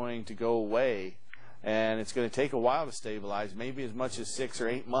isn't going to go away, and it's going to take a while to stabilize, maybe as much as 6 or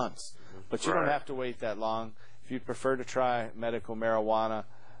 8 months. But you don't have to wait that long. If you'd prefer to try medical marijuana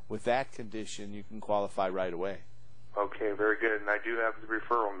with that condition, you can qualify right away. Okay, very good. And I do have the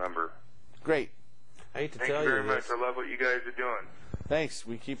referral number. Great. I hate to Thank tell you very you much. this. I love what you guys are doing. Thanks.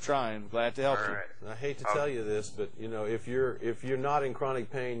 We keep trying. Glad to help All you. right. I hate to tell you this, but you know, if you're not in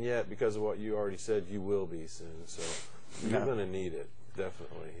chronic pain yet, because of what you already said, you will be soon. So you're Yeah. going to need it,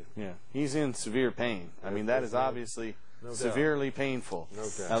 definitely. Yeah, he's in severe pain. I mean, that is obviously no severely painful. No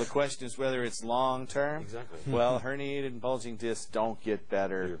doubt. Now the question is whether it's long term. Exactly. Well, herniated and bulging discs don't get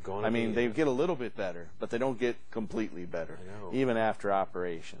better. You're gonna I mean, need they it. get a little bit better, but they don't get completely better, I know. even after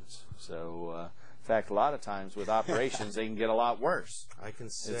operations. So, in fact, a lot of times with operations, they can get a lot worse. I can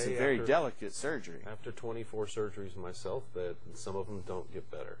say It's a very after- delicate surgery. After 24 surgeries myself, that some of them don't get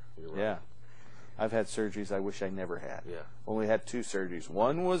better. You're right. Yeah. I've had surgeries I wish I never had. Yeah. Only had 2 surgeries.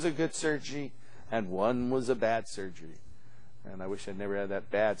 One was a good surgery, and one was a bad surgery. And I wish I'd never had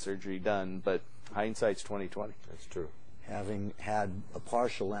that bad surgery done, but hindsight's 20/20. That's true. Having had a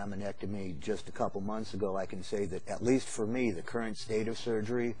partial laminectomy just a couple months ago, I can say that, at least for me, the current state of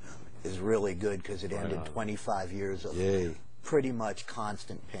surgery is really good because it ended 25 years of pretty much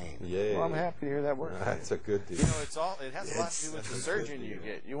constant pain. Yay. Well, I'm happy to hear that word. That's a good deal. You know, it has a lot to do with the surgeon you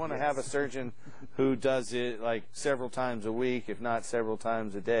get. You want to have a surgeon who does it like several times a week, if not several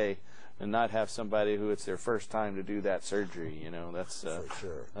times a day, and not have somebody who it's their first time to do that surgery. You know, that's For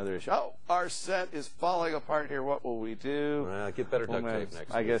sure. another issue. Oh, our set is falling apart here. What will we do? Get better duct tape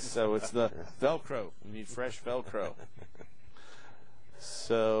next I week. guess so. It's the Velcro. We need fresh Velcro.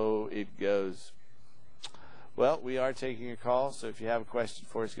 So it goes. Well, we are taking a call, so if you have a question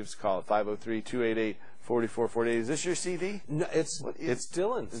for us, give us a call at 503-288-4448. Is this your CD? No, it's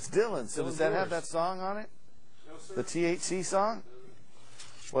Dylan's. It's Dylan. So does that have that song on it? No, sir. The THC song?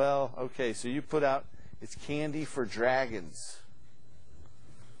 Well, okay, so you put out, it's Candy for Dragons.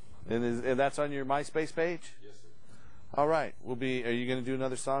 And that's on your MySpace page? Yes, sir. All right. Are you going to do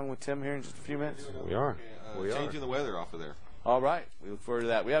another song with Tim here in just a few minutes? We are. Changing the weather off of there. All right. We look forward to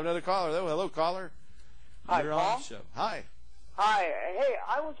that. We have another caller, though. Hello, caller. Hi, You're Paul. on the show. Hi. Hi. Hey,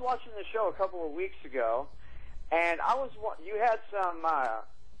 I was watching the show a couple of weeks ago, and you had some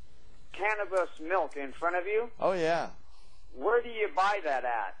cannabis milk in front of you. Oh, yeah. Where do you buy that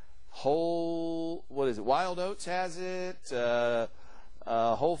at? What is it? Wild Oats has it.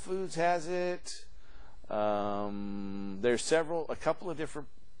 Whole Foods has it. There's a couple of different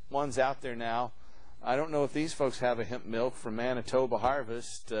ones out there now. I don't know if these folks have a hemp milk from Manitoba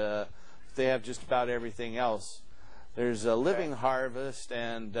Harvest. They have just about everything else. There's a Living Harvest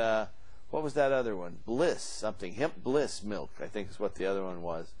and what was that other one? Bliss something. Hemp Bliss milk, I think is what the other one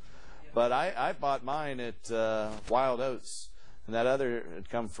was. But I bought mine at Wild Oats, and that other had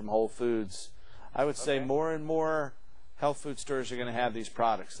come from Whole Foods. I would say more and more health food stores are going to have these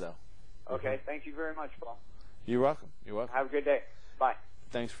products, though. Okay. Thank you very much, Paul. You're welcome. You're welcome. Have a good day. Bye.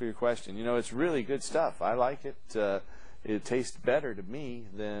 Thanks for your question. You know, it's really good stuff. I like it. It tastes better to me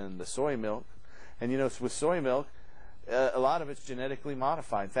than the soy milk. And, you know, with soy milk, a lot of it's genetically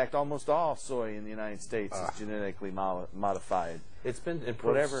modified. In fact, almost all soy in the United States is genetically modified. It's been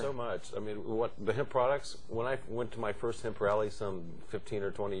improved so much. I mean, the hemp products, when I went to my first hemp rally some 15 or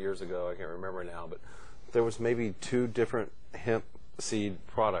 20 years ago, I can't remember now, but there was maybe 2 different hemp seed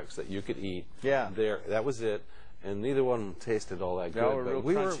products that you could eat. Yeah. That was it. And neither one of them tasted all that good. No, but real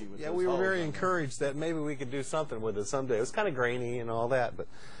we were, crunchy with yeah, those we were hulls very on them. encouraged that maybe we could do something with it someday. It was kind of grainy and all that, but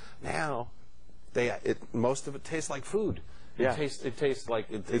now most of it tastes like food. Yeah. It tastes like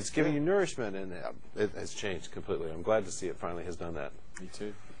it's giving you nourishment, and it has changed completely. I'm glad to see it finally has done that. Me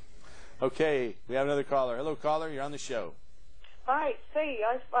too. Okay, we have another caller. Hello, caller. You're on the show. Hi. Say,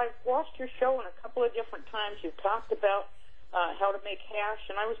 I've watched your show in a couple of different times. You've talked about how to make hash,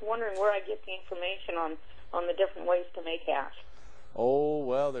 and I was wondering where I get the information on the different ways to make hash. Oh,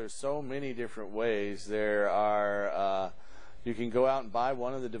 well, there's so many different ways. There are, you can go out and buy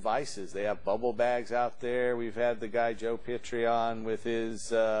one of the devices. They have bubble bags out there. We've had the guy Joe Petrie on with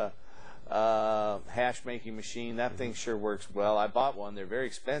his hash making machine. That thing sure works well. I bought one. They're very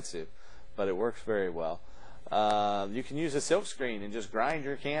expensive, but it works very well. You can use a silk screen and just grind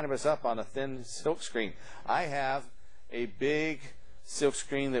your cannabis up on a thin silk screen. I have a big silk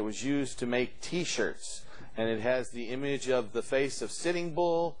screen that was used to make T-shirts, and it has the image of the face of Sitting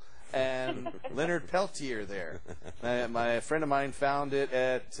Bull and Leonard Peltier there. My friend of mine found it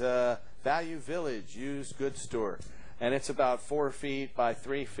at Value Village used goods store, and it's about 4 feet by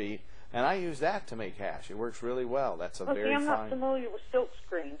 3 feet, and I use that to make hash. It works really well. That's a very I'm fine. not familiar with silk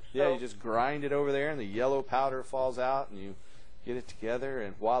screens. Yeah, so. you just grind it over there, and the yellow powder falls out, and you get it together,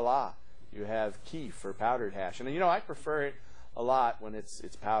 and voila, you have keef for powdered hash. And you know, I prefer it a lot when it's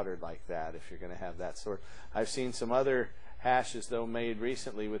powdered like that, if you're going to have that sort. I've seen some other hashes, though, made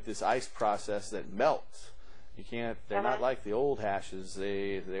recently with this ice process that melts, You can't. They're not like the old hashes.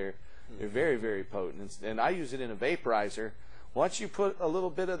 They're very, very potent. And I use it in a vaporizer. Once you put a little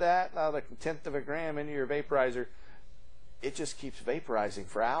bit of that, like a tenth of a gram, into your vaporizer, it just keeps vaporizing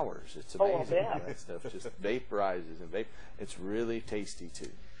for hours. It's amazing. That stuff just vaporizes and It's really tasty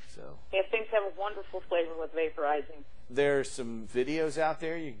too. So Yeah, things have a wonderful flavor with vaporizing. there's some videos out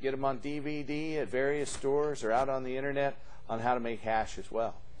there. You can get them on DVD at various stores or out on the internet on how to make hash as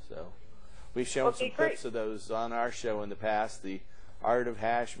well. So we've shown some clips of those on our show in the past, the art of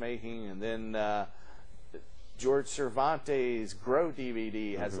hash making, and then George Cervantes' Grow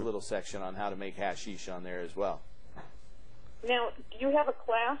DVD has a little section on how to make hashish on there as well. Now, do you have a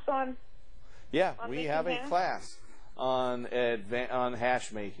class on? Yeah, we have a class on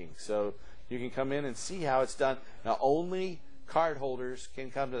hash making, so you can come in and see how it's done. Now, only card holders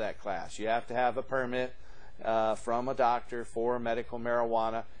can come to that class. You have to have a permit from a doctor for medical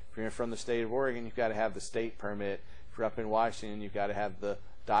marijuana. If you're from the state of Oregon, you've got to have the state permit. If you're up in Washington, you've got to have the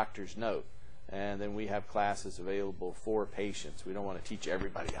doctor's note. And then we have classes available for patients. We don't want to teach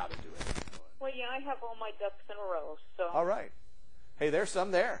everybody how to do it. Well, yeah, I have all my ducks in a row. So. All right. Hey, there's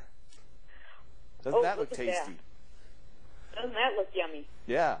some there. Doesn't that look tasty? Doesn't that look yummy?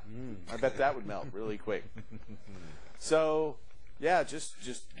 Yeah. I bet that would melt really quick. So, yeah, just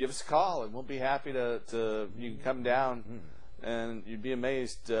give us a call, and we'll be happy to you can come down, and you'd be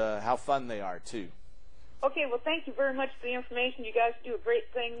amazed how fun they are, too. Okay, well, thank you very much for the information. You guys do a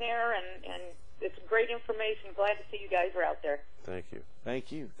great thing there, and it's great information. Glad to see you guys are out there. Thank you.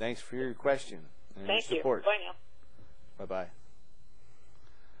 Thank you. Thanks for your question and Thank your support. you. Bye now. Bye-bye.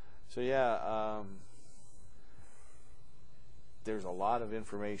 So, yeah, there's a lot of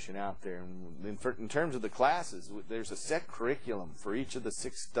information out there. And in terms of the classes, there's a set curriculum for each of the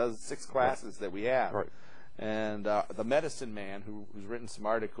six classes that we have. Right. And the medicine man, who's written some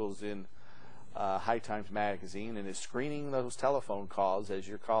articles in High Times Magazine and is screening those telephone calls as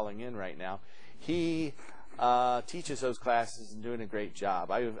you're calling in right now, he teaches those classes and doing a great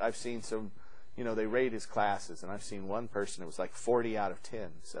job. I've seen some, they rate his classes, and I've seen one person, it was like 40 out of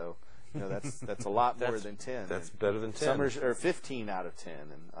 10. So, that's a lot more than 10. That's better than 10. Some are 15 out of 10,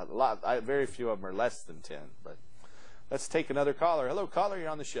 and very few of them are less than 10. But let's take another caller. Hello, caller, you're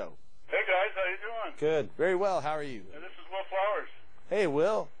on the show. Hey guys, how you doing? Good. Very well. How are you? This is Will Flowers. Hey,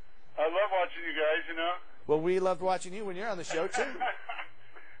 Will. I love watching you guys, Well, we loved watching you when you're on the show, too.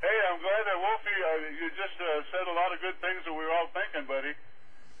 Hey, I'm glad that Wolfie, you just said a lot of good things that we were all thinking, buddy.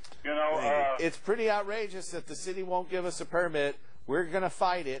 It's pretty outrageous that the city won't give us a permit. We're going to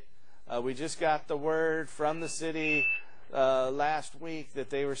fight it. We just got the word from the city last week that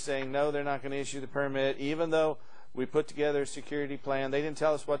they were saying, no, they're not going to issue the permit, even though we put together a security plan. They didn't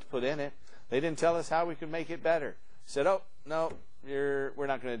tell us what to put in it. They didn't tell us how we could make it better. Said, oh, no, we're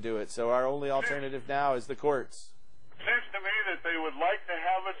not going to do it. So our only alternative now is the courts. Seems to me that they would like to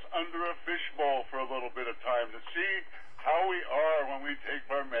have us under a fishbowl for a little bit of time to see how we are when we take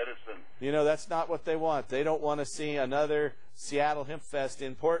our medicine. That's not what they want. They don't want to see another Seattle Hemp Fest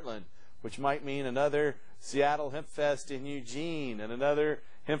in Portland, which might mean another Seattle Hemp Fest in Eugene and another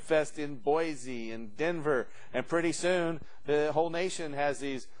Hemp Fest in Boise and Denver. And pretty soon, the whole nation has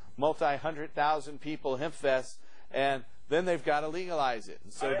these multi-100,000 people Hemp Fests, and then they've got to legalize it.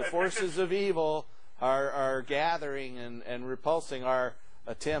 And so the forces of evil are gathering and repulsing our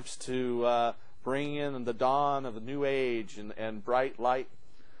attempts to bring in the dawn of a new age and bright light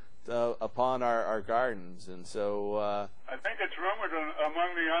upon our gardens. And so I think it's rumored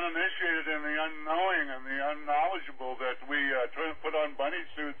among the uninitiated and the unknowing and the unknowledgeable that we try to put on bunny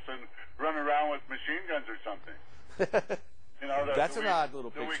suits and run around with machine guns or something. That's an odd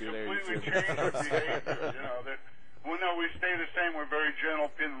little picture there. We completely change our behavior. We stay the same. We're very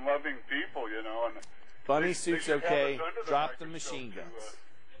gentle, loving people, and bunny suits, okay. Drop the machine guns.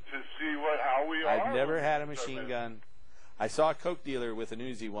 To see how we are. I've never had a machine gun. I saw a coke dealer with an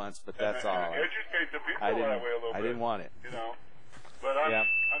Uzi once, but that's all. Educate the people that way a little bit. I didn't want it. But I'm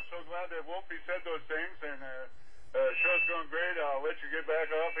so glad that Wolfie said those things, and show's going great. I'll let you get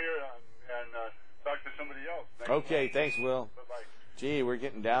back off here and talk to somebody else. Thanks, Will. Bye-bye. Gee, we're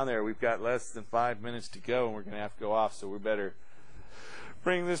getting down there. We've got less than 5 minutes to go, and we're going to have to go off, so we better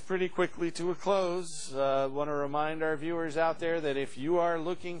bring this pretty quickly to a close. Want to remind our viewers out there that if you are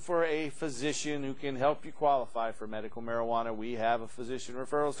looking for a physician who can help you qualify for medical marijuana, we have a physician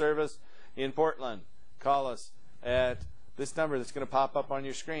referral service in Portland. Call us at this number that's going to pop up on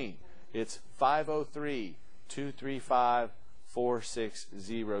your screen. It's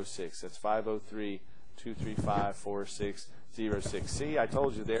 503-235-4606. That's 503-235-4606. See, I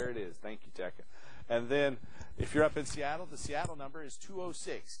told you. There it is. Thank you, Tekka. And then if you're up in Seattle, the Seattle number is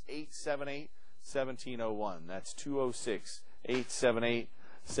 206-878 1701. That's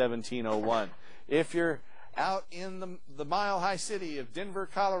 206-878-1701. If you're out in the mile-high city of Denver,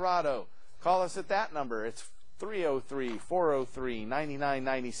 Colorado, call us at that number. It's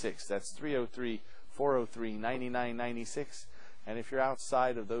 303-403-9996. That's 303-403-9996. And if you're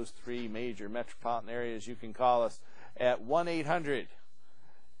outside of those three major metropolitan areas, you can call us at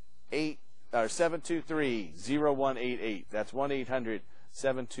 1-800-723-0188. That's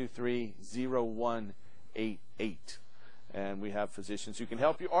 1-800-723-0188. And we have physicians who can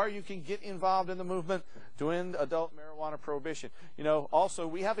help you, or you can get involved in the movement to end adult marijuana prohibition. You know, also,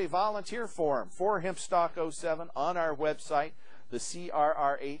 we have a volunteer forum for Hempstock 07 on our website, the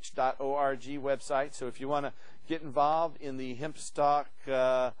crrh.org website. So if you want to get involved in the Hempstock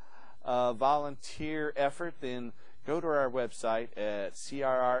volunteer effort, then go to our website at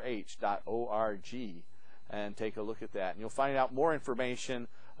crrh.org and take a look at that. And you'll find out more information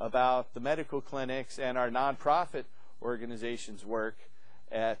about the medical clinics and our nonprofit organization's work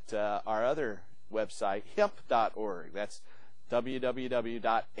at our other website, hemp.org. That's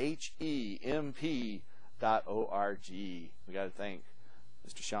www.hemp.org. We got to thank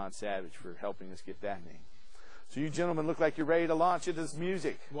Mr. Sean Savage for helping us get that name. So you gentlemen look like you're ready to launch into this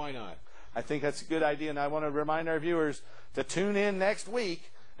music. Why not? I think that's a good idea, and I want to remind our viewers to tune in next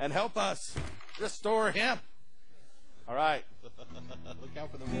week and help us restore hemp. All right. Look out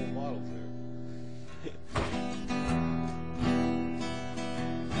for the role models there.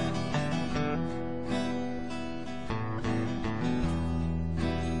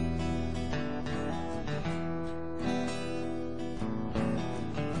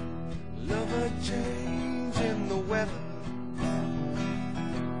 Love a change in the weather,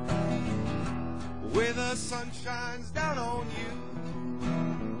 where the sun shines down on you.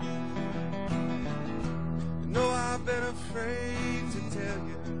 You know I've been afraid to tell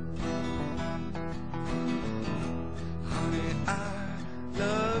you, honey, I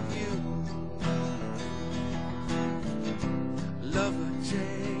love you. Love a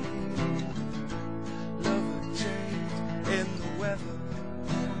change in the weather.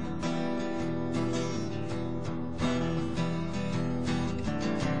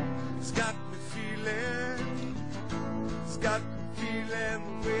 It's got me feeling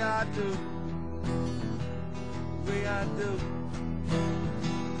the way I do, the way I do.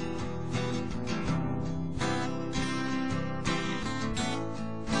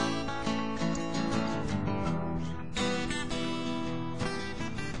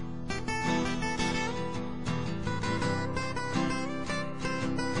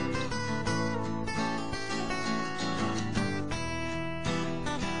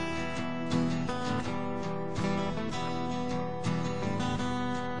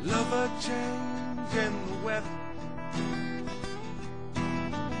 Love a change in the weather,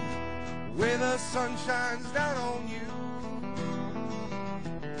 where the sun shines down on you.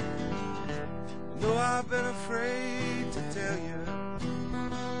 You know I've been afraid to tell you,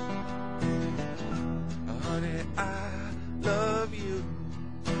 honey, I love you.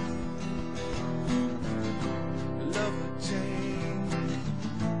 Love a change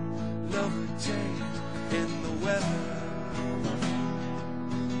in the weather.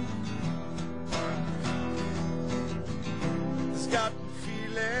 It's got me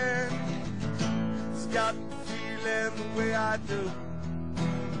feeling the way I do.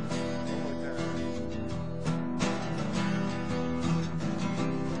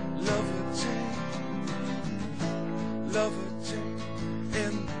 One more time. Love a change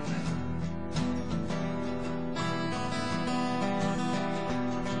in the weather.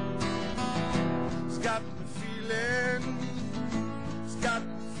 It's got me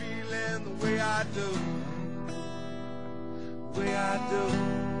feeling the way I do. Way I do,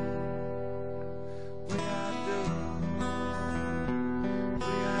 way I do,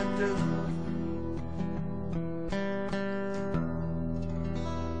 way I do.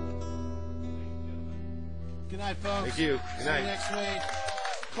 Good night, folks. Thank you. Good See night. you next week.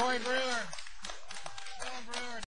 Corey Brewer.